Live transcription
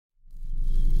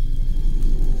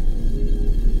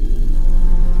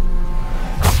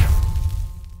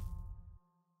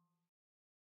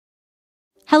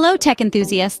Hello tech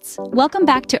enthusiasts, welcome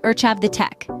back to Urchav the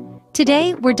Tech.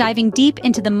 Today, we're diving deep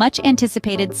into the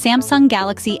much-anticipated Samsung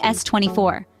Galaxy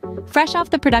S24. Fresh off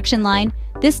the production line,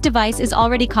 this device is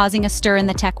already causing a stir in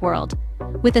the tech world.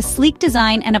 With a sleek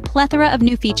design and a plethora of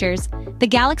new features, the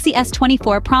Galaxy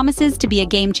S24 promises to be a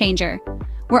game-changer.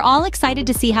 We're all excited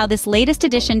to see how this latest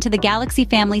addition to the Galaxy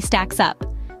family stacks up.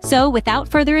 So, without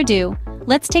further ado,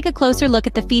 let's take a closer look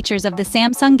at the features of the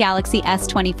Samsung Galaxy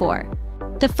S24.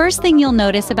 The first thing you'll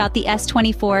notice about the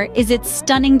S24 is its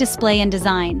stunning display and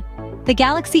design. The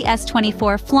Galaxy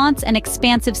S24 flaunts an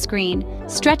expansive screen,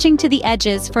 stretching to the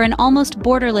edges for an almost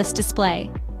borderless display.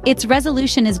 Its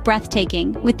resolution is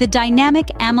breathtaking, with the dynamic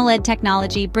AMOLED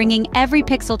technology bringing every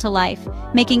pixel to life,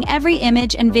 making every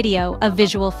image and video a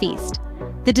visual feast.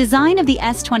 The design of the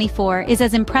S24 is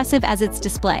as impressive as its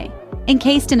display.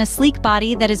 Encased in a sleek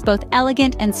body that is both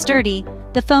elegant and sturdy,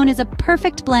 the phone is a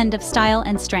perfect blend of style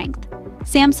and strength.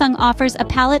 Samsung offers a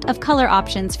palette of color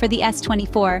options for the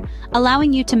S24,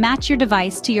 allowing you to match your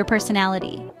device to your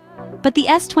personality. But the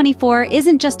S24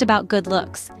 isn't just about good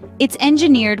looks. It's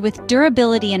engineered with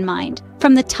durability in mind,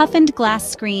 from the toughened glass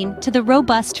screen to the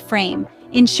robust frame,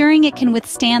 ensuring it can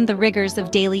withstand the rigors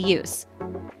of daily use.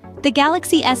 The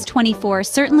Galaxy S24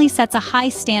 certainly sets a high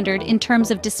standard in terms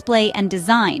of display and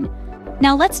design.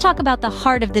 Now let's talk about the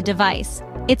heart of the device,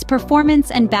 its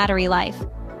performance and battery life.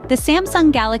 The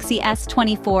Samsung Galaxy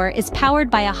S24 is powered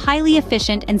by a highly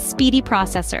efficient and speedy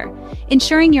processor,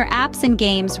 ensuring your apps and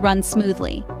games run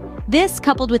smoothly. This,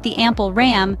 coupled with the ample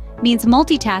RAM, means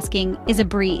multitasking is a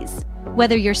breeze.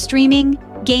 Whether you're streaming,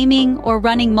 gaming, or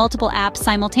running multiple apps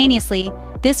simultaneously,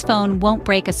 this phone won't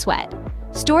break a sweat.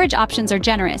 Storage options are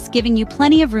generous, giving you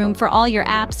plenty of room for all your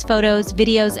apps, photos,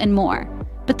 videos, and more.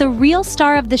 But the real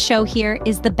star of the show here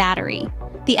is the battery.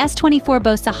 The S24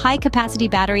 boasts a high-capacity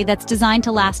battery that's designed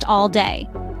to last all day.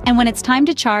 And when it's time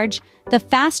to charge, the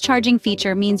fast charging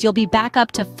feature means you'll be back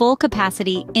up to full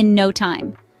capacity in no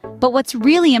time. But what's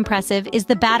really impressive is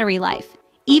the battery life.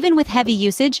 Even with heavy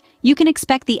usage, you can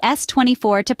expect the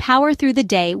S24 to power through the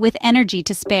day with energy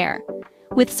to spare.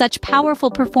 With such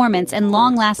powerful performance and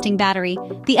long-lasting battery,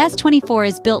 the S24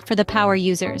 is built for the power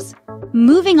users.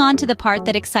 Moving on to the part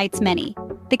that excites many,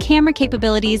 the camera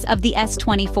capabilities of the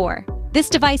S24. This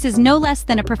device is no less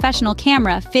than a professional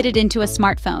camera fitted into a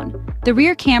smartphone. The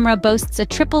rear camera boasts a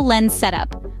triple lens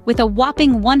setup, with a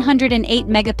whopping 108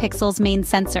 megapixels main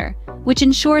sensor, which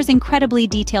ensures incredibly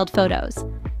detailed photos.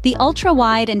 The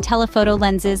ultra-wide and telephoto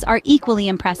lenses are equally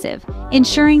impressive,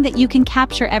 ensuring that you can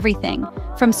capture everything,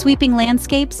 from sweeping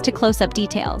landscapes to close-up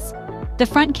details. The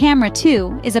front camera,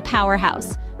 too, is a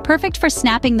powerhouse, perfect for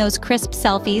snapping those crisp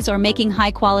selfies or making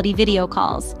high-quality video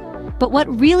calls. But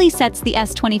what really sets the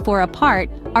S24 apart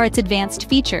are its advanced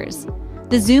features.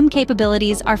 The zoom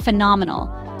capabilities are phenomenal,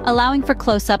 allowing for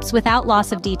close-ups without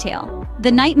loss of detail.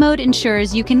 The night mode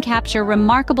ensures you can capture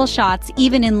remarkable shots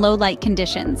even in low-light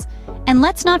conditions. And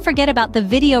let's not forget about the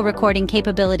video recording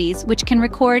capabilities, which can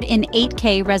record in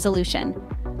 8K resolution.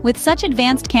 With such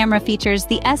advanced camera features,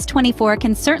 the S24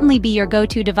 can certainly be your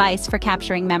go-to device for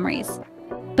capturing memories.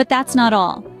 But that's not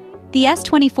all. The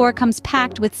S24 comes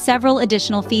packed with several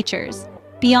additional features.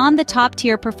 Beyond the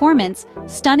top-tier performance,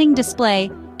 stunning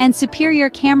display, and superior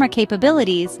camera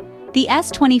capabilities, the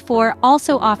S24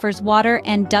 also offers water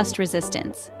and dust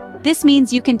resistance. This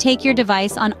means you can take your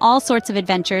device on all sorts of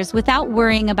adventures without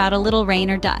worrying about a little rain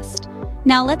or dust.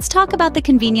 Now let's talk about the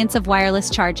convenience of wireless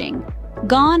charging.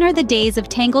 Gone are the days of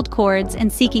tangled cords and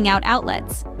seeking out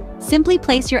outlets. Simply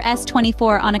place your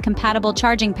S24 on a compatible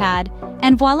charging pad,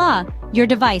 and voila, your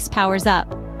device powers up.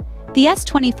 The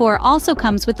S24 also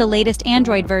comes with the latest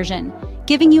Android version,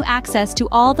 giving you access to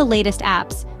all the latest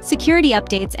apps, security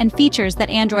updates, and features that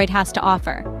Android has to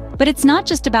offer. But it's not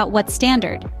just about what's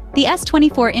standard. The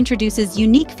S24 introduces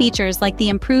unique features like the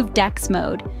improved DeX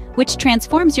mode, which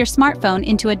transforms your smartphone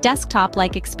into a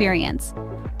desktop-like experience.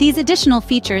 These additional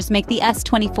features make the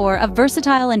S24 a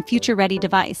versatile and future-ready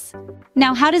device.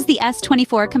 Now, how does the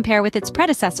S24 compare with its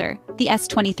predecessor, the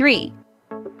S23?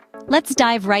 Let's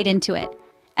dive right into it.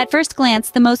 At first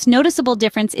glance, the most noticeable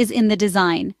difference is in the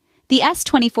design. The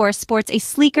S24 sports a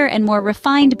sleeker and more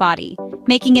refined body,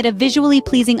 making it a visually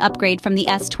pleasing upgrade from the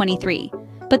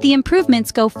S23. But the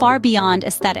improvements go far beyond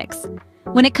aesthetics.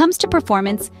 When it comes to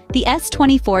performance, the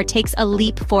S24 takes a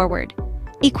leap forward.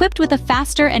 Equipped with a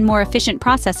faster and more efficient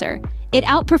processor, it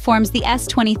outperforms the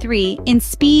S23 in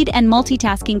speed and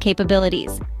multitasking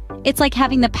capabilities. It's like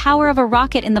having the power of a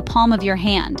rocket in the palm of your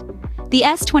hand. The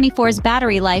S24's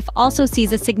battery life also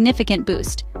sees a significant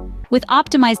boost. With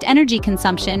optimized energy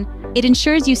consumption, it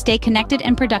ensures you stay connected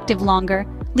and productive longer,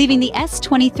 leaving the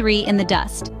S23 in the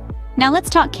dust. Now let's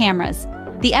talk cameras.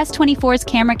 The S24's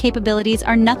camera capabilities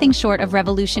are nothing short of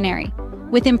revolutionary.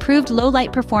 With improved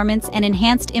low-light performance and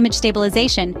enhanced image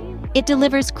stabilization, it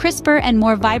delivers crisper and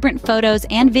more vibrant photos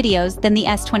and videos than the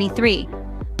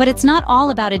S23. But it's not all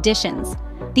about additions.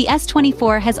 The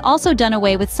S24 has also done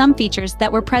away with some features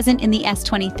that were present in the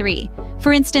S23.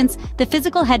 For instance, the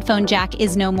physical headphone jack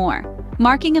is no more,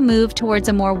 marking a move towards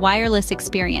a more wireless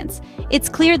experience. It's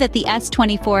clear that the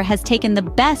S24 has taken the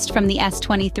best from the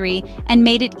S23 and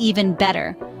made it even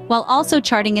better, while also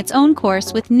charting its own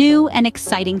course with new and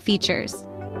exciting features.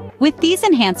 With these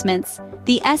enhancements,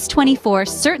 the S24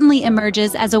 certainly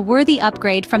emerges as a worthy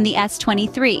upgrade from the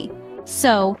S23.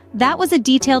 So, that was a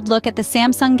detailed look at the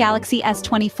Samsung Galaxy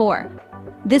S24.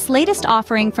 This latest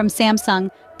offering from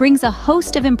Samsung brings a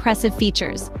host of impressive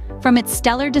features, from its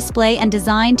stellar display and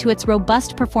design to its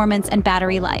robust performance and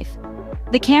battery life.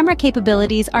 The camera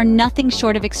capabilities are nothing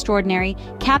short of extraordinary,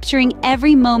 capturing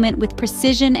every moment with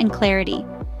precision and clarity.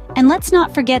 And let's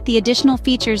not forget the additional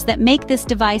features that make this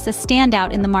device a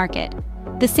standout in the market.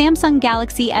 The Samsung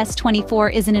Galaxy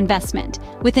S24 is an investment,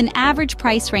 with an average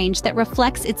price range that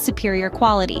reflects its superior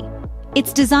quality.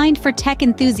 It's designed for tech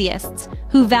enthusiasts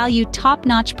who value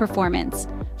top-notch performance,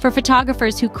 for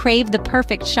photographers who crave the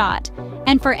perfect shot,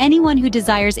 and for anyone who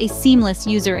desires a seamless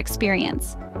user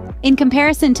experience. In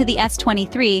comparison to the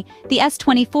S23, the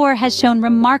S24 has shown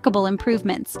remarkable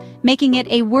improvements, making it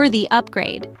a worthy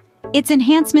upgrade. Its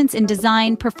enhancements in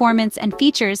design, performance, and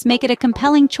features make it a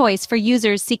compelling choice for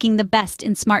users seeking the best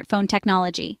in smartphone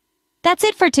technology. That's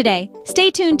it for today.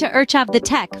 Stay tuned to Urchav the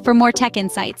Tech for more tech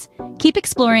insights. Keep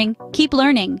exploring, keep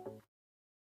learning,